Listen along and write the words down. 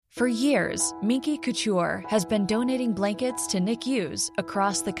For years, Minky Couture has been donating blankets to NICUs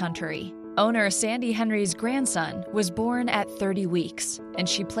across the country. Owner Sandy Henry's grandson was born at 30 weeks, and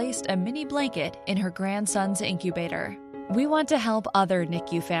she placed a mini blanket in her grandson's incubator. We want to help other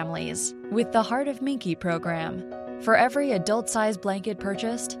NICU families with the Heart of Minky program. For every adult-sized blanket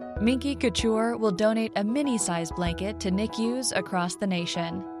purchased, Minky Couture will donate a mini-sized blanket to NICUs across the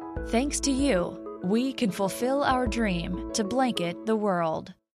nation. Thanks to you, we can fulfill our dream to blanket the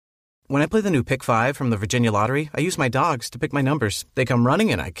world. When I play the new Pick 5 from the Virginia Lottery, I use my dogs to pick my numbers. They come running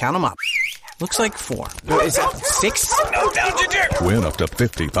and I count them up. Looks like 4. Is that 6? No, down to dirt. Win up to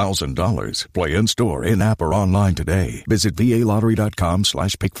 $50,000. Play in-store, in-app, or online today. Visit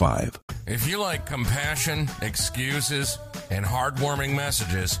VALottery.com/pick5. If you like compassion, excuses, and heartwarming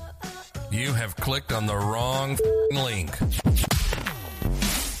messages, you have clicked on the wrong link.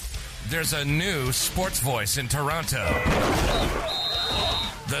 There's a new sports voice in Toronto.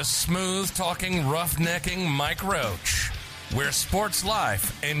 The smooth-talking, rough-necking Mike Roach, where sports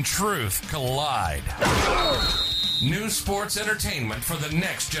life and truth collide. New sports entertainment for the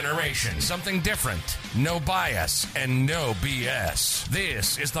next generation. Something different, no bias, and no BS.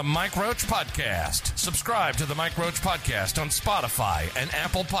 This is the Mike Roach Podcast. Subscribe to the Mike Roach Podcast on Spotify and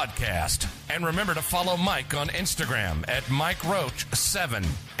Apple Podcast. And remember to follow Mike on Instagram at MikeRoach7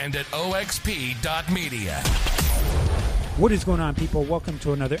 and at oxp.media. What is going on, people? Welcome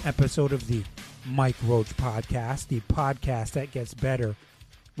to another episode of the Mike Roach Podcast, the podcast that gets better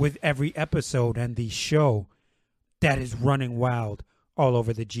with every episode and the show that is running wild all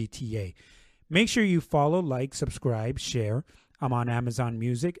over the GTA. Make sure you follow, like, subscribe, share. I'm on Amazon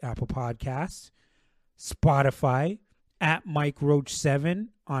Music, Apple Podcasts, Spotify, at Mike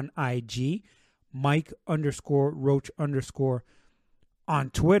Roach7 on IG, Mike_Roach_ on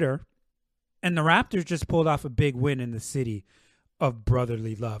Twitter. And the Raptors just pulled off a big win in the city of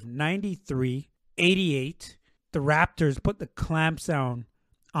brotherly love. 93-88. The Raptors put the clamps down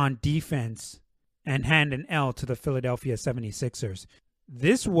on defense and hand an L to the Philadelphia 76ers.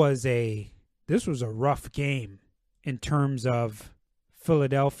 This was a rough game in terms of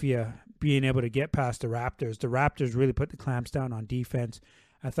Philadelphia being able to get past the Raptors. The Raptors really put the clamps down on defense.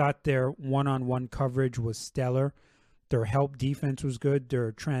 I thought their one-on-one coverage was stellar. Their help defense was good.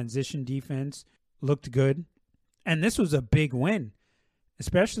 Their transition defense looked good. And this was a big win,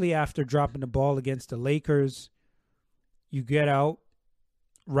 especially after dropping the ball against the Lakers. You get out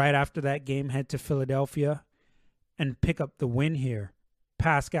right after that game, head to Philadelphia, and pick up the win here.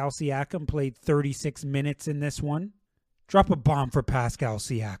 Pascal Siakam played 36 minutes in this one. Drop a bomb for Pascal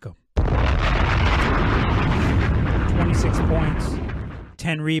Siakam. 26 points,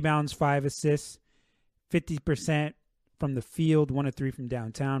 10 rebounds, 5 assists, 50% from the field, 1 of 3 from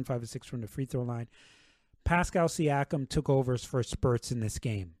downtown, 5 of 6 from the free throw line. Pascal Siakam took over for spurts in this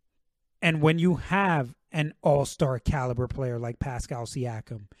game. And when you have an all-star caliber player like Pascal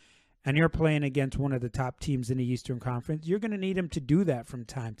Siakam, and you're playing against one of the top teams in the Eastern Conference, you're going to need him to do that from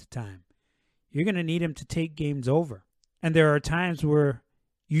time to time. You're going to need him to take games over. And there are times where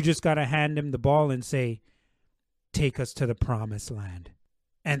you just got to hand him the ball and say, take us to the promised land.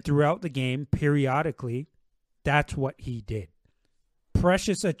 And throughout the game, periodically, that's what he did.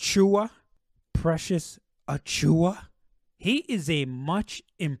 Precious Achiuwa, he is a much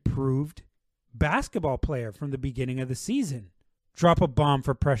improved basketball player from the beginning of the season. Drop a bomb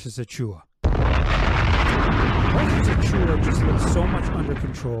for Precious Achiuwa. Precious Achiuwa just looks so much under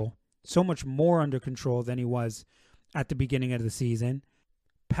control, so much more under control than he was at the beginning of the season.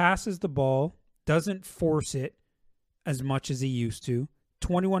 Passes the ball, doesn't force it as much as he used to.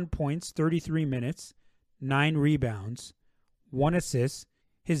 21 points, 33 minutes. 9 rebounds, 1 assist.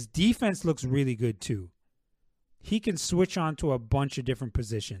 His defense looks really good too. He can switch on to a bunch of different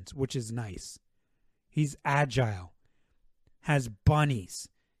positions, which is nice. He's agile, has bunnies,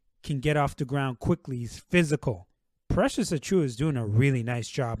 can get off the ground quickly. He's physical. Precious Achiuwa is doing a really nice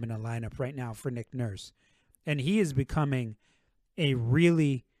job in the lineup right now for Nick Nurse. And he is becoming a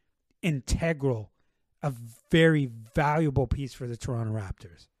really integral, a very valuable piece for the Toronto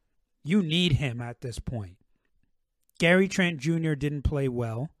Raptors. You need him at this point. Gary Trent Jr. didn't play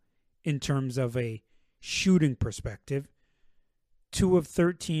well in terms of a shooting perspective. 2 of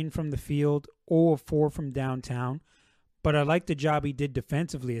 13 from the field, 0 of 4 from downtown. But I like the job he did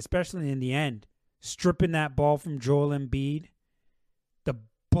defensively, especially in the end. Stripping that ball from Joel Embiid. The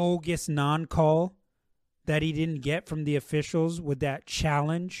bogus non-call that he didn't get from the officials with that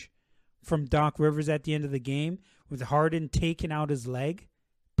challenge from Doc Rivers at the end of the game with Harden taking out his leg.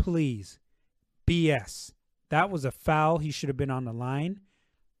 Please. BS. That was a foul. He should have been on the line.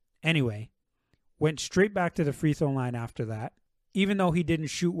 Anyway, went straight back to the free throw line after that. Even though he didn't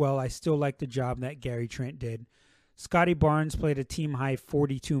shoot well, I still like the job that Gary Trent did. Scotty Barnes played a team-high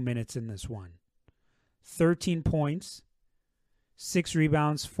 42 minutes in this one. 13 points, 6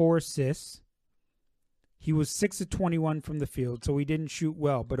 rebounds, 4 assists. He was 6 of 21 from the field, so he didn't shoot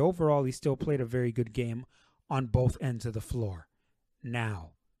well. But overall, he still played a very good game on both ends of the floor.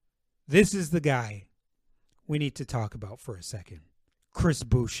 Now, this is the guy we need to talk about for a second. Chris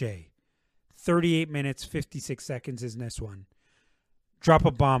Boucher. 38 minutes, 56 seconds is this one. Drop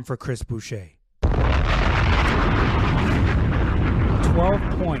a bomb for Chris Boucher.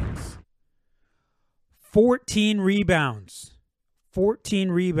 12 points. 14 rebounds. 14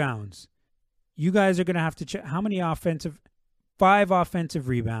 rebounds. You guys are going to have to check how many offensive. 5 offensive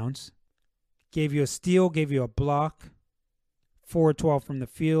rebounds. Gave you a steal, gave you a block. 4 of 12 from the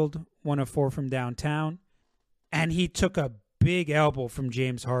field. 1 of 4 from downtown. And he took a big elbow from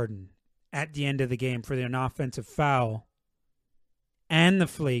James Harden at the end of the game for an offensive foul. And the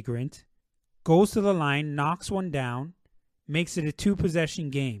flagrant. Goes to the line, knocks one down. Makes it a 2-possession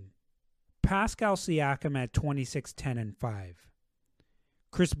game. Pascal Siakam had 26, 10, and 5.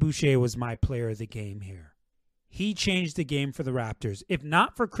 Chris Boucher was my player of the game here. He changed the game for the Raptors. If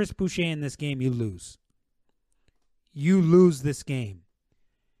not for Chris Boucher in this game, you lose. You lose this game.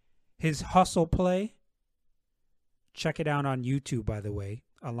 His hustle play, check it out on YouTube, by the way,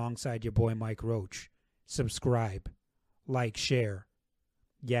 alongside your boy Mike Roach. Subscribe, like, share.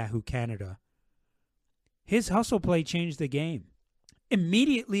 Yahoo Canada. His hustle play changed the game.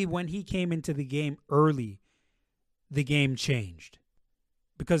 Immediately when he came into the game early, the game changed.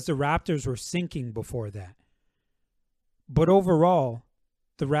 Because the Raptors were sinking before that. But overall,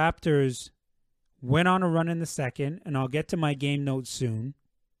 the Raptors went on a run in the second, and I'll get to my game notes soon.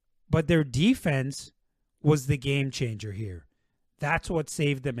 But their defense was the game changer here. That's what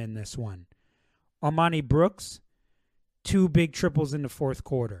saved them in this one. Armani Brooks, 2 big triples in the fourth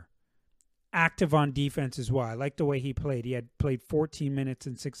quarter. Active on defense as well. I like the way he played. He had played 14 minutes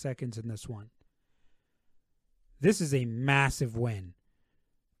and 6 seconds in this one. This is a massive win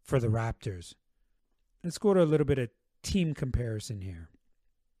for the Raptors. Let's go to a little bit of team comparison here.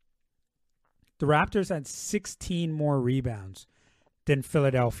 The Raptors had 16 more rebounds than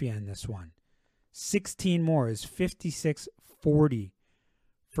Philadelphia in this one. 16 more is 56-40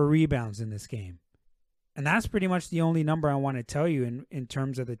 for rebounds in this game. And that's pretty much the only number I want to tell you in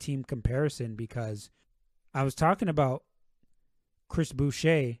terms of the team comparison, because I was talking about Chris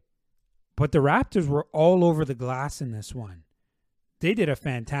Boucher, but the Raptors were all over the glass in this one. They did a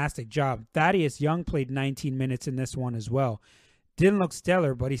fantastic job. Thaddeus Young played 19 minutes in this one as well. Didn't look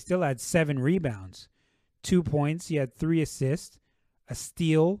stellar, but he still had 7 rebounds. 2 points. He had 3 assists, a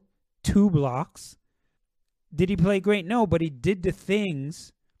steal, 2 blocks. Did he play great? No, but he did the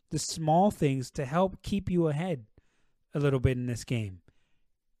things, the small things, to help keep you ahead a little bit in this game.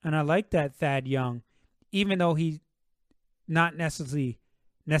 And I like that Thad Young, even though he's not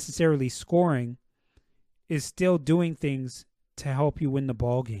necessarily scoring, is still doing things to help you win the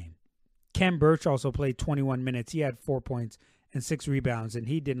ball game. Ken Birch also played 21 minutes. He had 4 points and 6 rebounds, and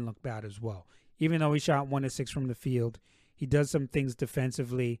he didn't look bad as well. Even though he shot 1 of 6 from the field, he does some things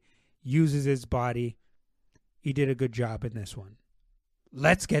defensively, uses his body. He did a good job in this one.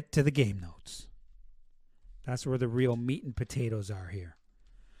 Let's get to the game notes. That's where the real meat and potatoes are here.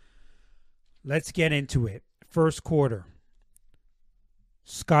 Let's get into it. First quarter.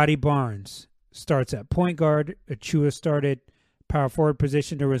 Scotty Barnes starts at point guard. Achua started power forward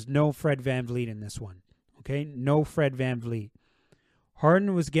position. There was no Fred VanVleet in this one. Okay, no Fred VanVleet.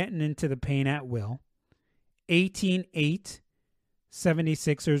 Harden was getting into the paint at will. 18-8.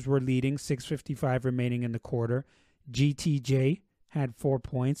 76ers were leading. 6:55 remaining in the quarter. GTJ had 4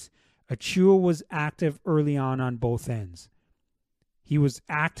 points. Achua was active early on both ends. He was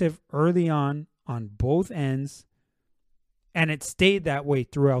active early on both ends, and it stayed that way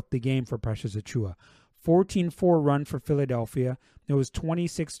throughout the game for Precious Achua. 14-4 run for Philadelphia. It was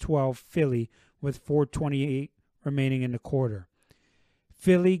 26-12 Philly with 4:28 remaining in the quarter.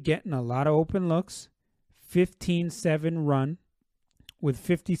 Philly getting a lot of open looks. 15-7 run with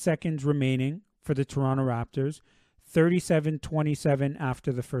 50 seconds remaining for the Toronto Raptors. 37-27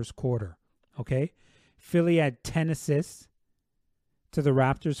 after the first quarter. Okay? Philly had 10 assists to the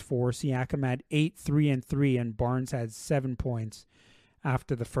Raptors 4. Siakam had 8, 3, and 3, and Barnes had 7 points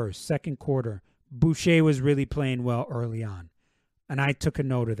after the first. Second quarter, Boucher was really playing well early on, and I took a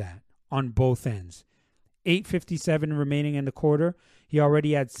note of that on both ends. 8:57 remaining in the quarter. He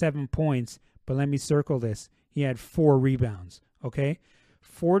already had 7 points, but let me circle this. He had 4 rebounds, okay?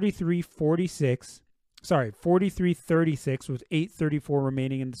 43-36 with 8:34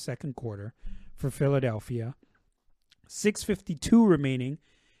 remaining in the second quarter for Philadelphia. 6:52 remaining.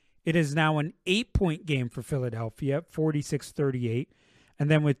 It is now an 8-point game for Philadelphia, 46-38. And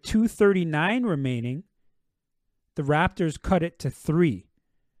then with 2:39 remaining, the Raptors cut it to 3,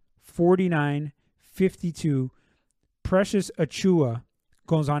 49-52. Precious Achiuwa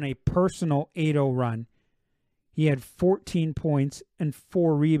goes on a personal 8-0 run. He had 14 points and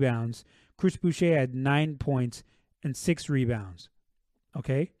 4 rebounds. Chris Boucher had 9 points and 6 rebounds.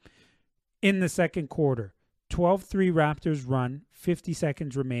 Okay? In the second quarter, 12-3 Raptors run, 50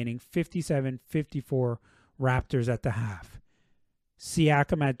 seconds remaining, 57-54 Raptors at the half.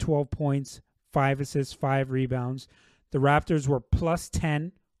 Siakam had 12 points, 5 assists, 5 rebounds. The Raptors were plus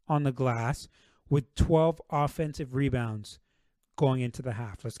 10 on the glass with 12 offensive rebounds going into the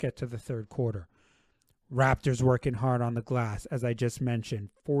half. Let's get to the third quarter. Raptors working hard on the glass, as I just mentioned.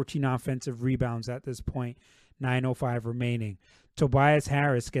 14 offensive rebounds at this point, 9:05 remaining. Tobias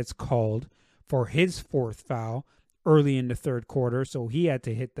Harris gets called for his fourth foul early in the third quarter, so he had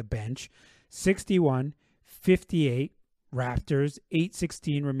to hit the bench. 61-58 Raptors,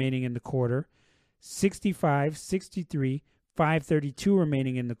 8:16 remaining in the quarter. 65-63, 5:32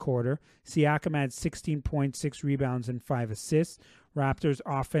 remaining in the quarter. Siakam had 16 points, 6 rebounds, and 5 assists. Raptors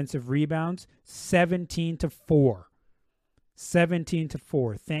offensive rebounds, 17-4.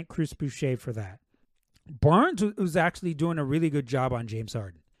 17-4. Thank Chris Boucher for that. Barnes was actually doing a really good job on James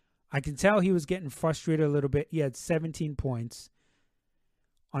Harden. I can tell he was getting frustrated a little bit. He had 17 points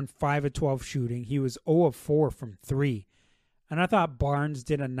on 5 of 12 shooting. He was 0 of 4 from 3. And I thought Barnes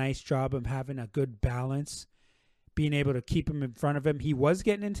did a nice job of having a good balance, being able to keep him in front of him. He was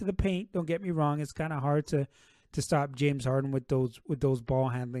getting into the paint. Don't get me wrong. It's kind of hard to stop James Harden with those ball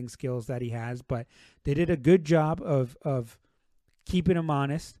handling skills that he has. But they did a good job of keeping him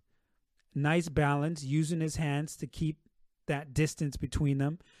honest. Nice balance, using his hands to keep that distance between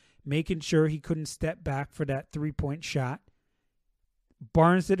them, making sure he couldn't step back for that three-point shot.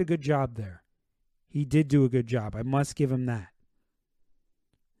 Barnes did a good job there. He did do a good job. I must give him that.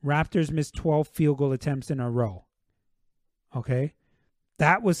 Raptors missed 12 field goal attempts in a row. Okay?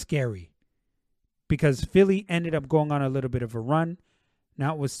 That was scary because Philly ended up going on a little bit of a run.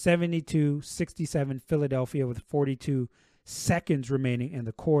 Now it was 72-67 Philadelphia with 42 seconds remaining in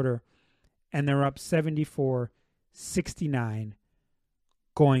the quarter. And they're up 74-69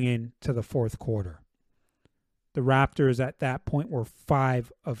 going into the fourth quarter. The Raptors at that point were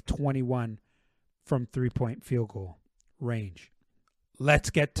 5 of 21 from three-point field goal range. Let's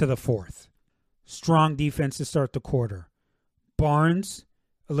get to the fourth. Strong defense to start the quarter. Barnes,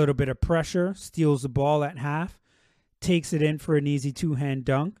 a little bit of pressure, steals the ball at half, takes it in for an easy two-hand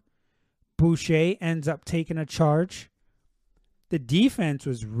dunk. Boucher ends up taking a charge. The defense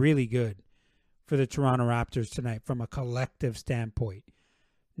was really good for the Toronto Raptors tonight from a collective standpoint.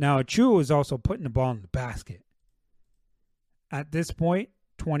 Now, Achiuwa was also putting the ball in the basket. At this point,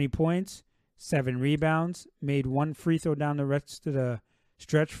 20 points, 7 rebounds, made 1 free throw down the rest of the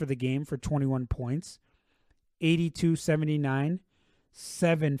stretch for the game for 21 points. 82-79,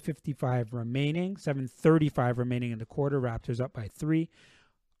 7:55 remaining, 7:35 remaining in the quarter. Raptors up by 3.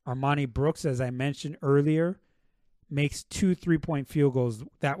 Armoni Brooks, as I mentioned earlier, makes 2 3-point field goals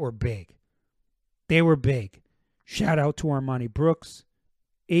that were big. They were big. Shout out to Armoni Brooks.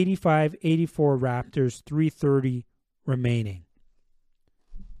 85-84 Raptors, 3:30 remaining.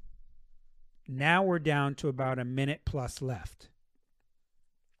 Now we're down to about a minute plus left.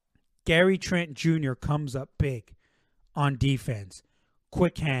 Gary Trent Jr. comes up big on defense.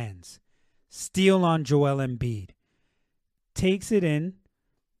 Quick hands. Steal on Joel Embiid. Takes it in.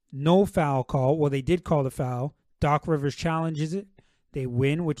 No foul call. Well, they did call the foul. Doc Rivers challenges it. They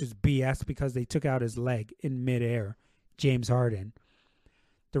win, which is BS because they took out his leg in midair. James Harden.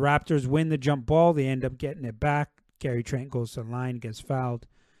 The Raptors win the jump ball. They end up getting it back. Gary Trent goes to the line, gets fouled.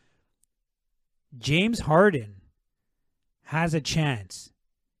 James Harden has a chance.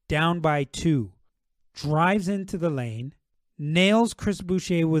 Down by 2. Drives into the lane. Nails Chris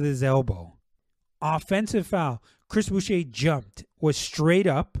Boucher with his elbow. Offensive foul. Chris Boucher jumped. Was straight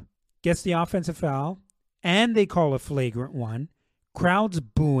up. Gets the offensive foul. And they call a flagrant one. Crowd's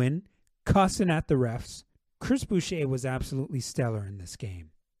booing. Cussing at the refs. Chris Boucher was absolutely stellar in this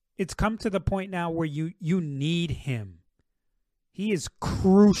game. It's come to the point now where you need him. He is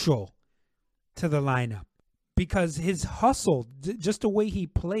crucial to the lineup because his hustle, just the way he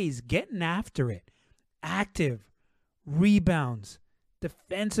plays, getting after it, active, rebounds,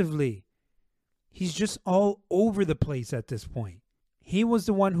 defensively. He's just all over the place at this point. He was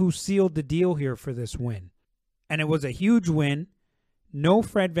the one who sealed the deal here for this win. And it was a huge win. No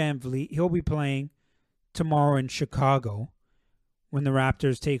Fred VanVleet. He'll be playing tomorrow in Chicago when the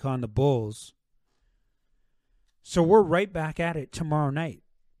Raptors take on the Bulls. So we're right back at it tomorrow night.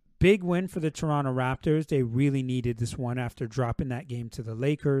 Big win for the Toronto Raptors. They really needed this one after dropping that game to the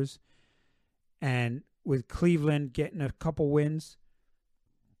Lakers. And with Cleveland getting a couple wins,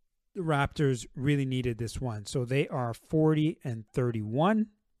 the Raptors really needed this one. So they are 40-31.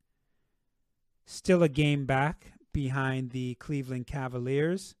 Still a game back behind the Cleveland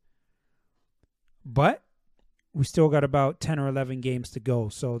Cavaliers. But we still got about 10 or 11 games to go.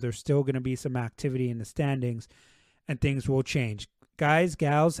 So there's still going to be some activity in the standings and things will change. Guys,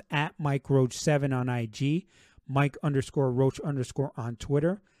 gals, at Mike Roach 7 on IG, Mike_Roach_ on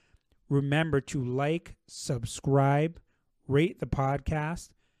Twitter. Remember to like, subscribe, rate the podcast.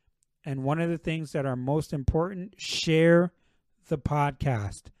 And one of the things that are most important, share the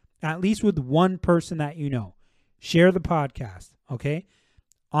podcast. At least with one person that you know. Share the podcast, okay?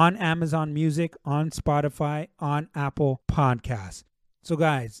 On Amazon Music, on Spotify, on Apple Podcasts. So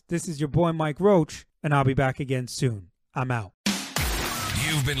guys, this is your boy Mike Roach, and I'll be back again soon. I'm out.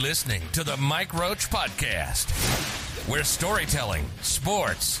 You've been listening to the Mike Roach Podcast, where storytelling,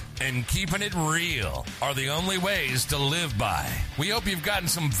 sports, and keeping it real are the only ways to live by. We hope you've gotten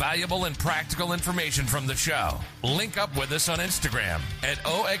some valuable and practical information from the show. Link up with us on Instagram at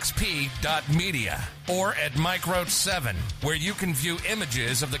oxp.media or at Mike Roach 7, where you can view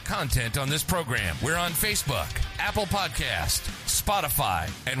images of the content on this program. We're on Facebook, Apple Podcast, Spotify,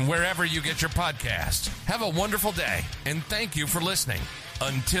 and wherever you get your podcasts. Have a wonderful day, and thank you for listening.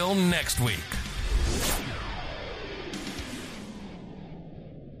 Until next week.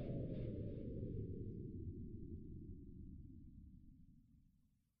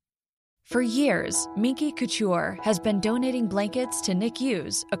 For years, Minky Couture has been donating blankets to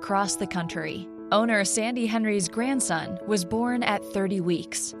NICUs across the country. Owner Sandy Henry's grandson was born at 30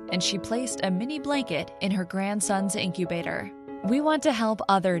 weeks, and she placed a mini blanket in her grandson's incubator. We want to help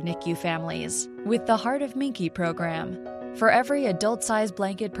other NICU families with the Heart of Minky program. For every adult-sized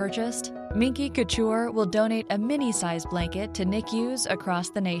blanket purchased, Minky Couture will donate a mini-sized blanket to NICUs across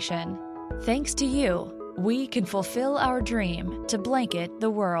the nation. Thanks to you, we can fulfill our dream to blanket the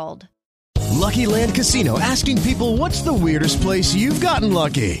world. Lucky Land Casino, asking people, what's the weirdest place you've gotten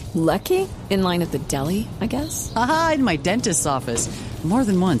lucky? Lucky? In line at the deli, I guess? Aha, in my dentist's office. More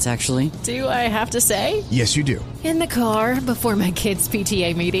than once, actually. Do I have to say? Yes, you do. In the car before my kids'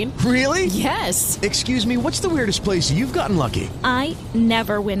 PTA meeting. Really? Yes. Excuse me, what's the weirdest place you've gotten lucky? I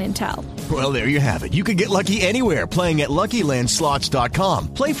never win and tell. Well, there you have it. You can get lucky anywhere, playing at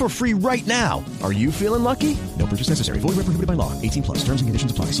LuckyLandSlots.com. Play for free right now. Are you feeling lucky? No purchase necessary. Void where prohibited by law. 18+. Terms and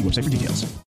conditions apply. See website for details.